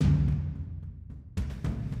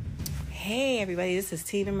Hey everybody, this is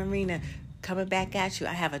Tina Marina coming back at you.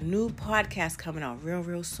 I have a new podcast coming out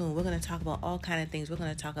real soon. We're going to talk about all kind of things. We're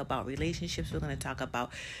going to talk about relationships. We're going to talk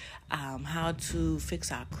about how to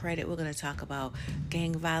fix our credit. We're going to talk about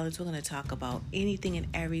gang violence. We're going to talk about anything and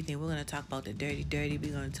everything. We're going to talk about the dirty.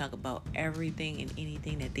 We're going to talk about everything and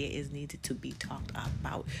anything that there is needed to be talked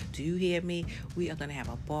about. Do you hear me? We are going to have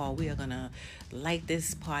a ball. We are going to light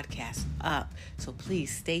this podcast up. So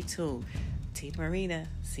please stay tuned. Tina Marina,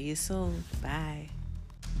 see you soon. Bye.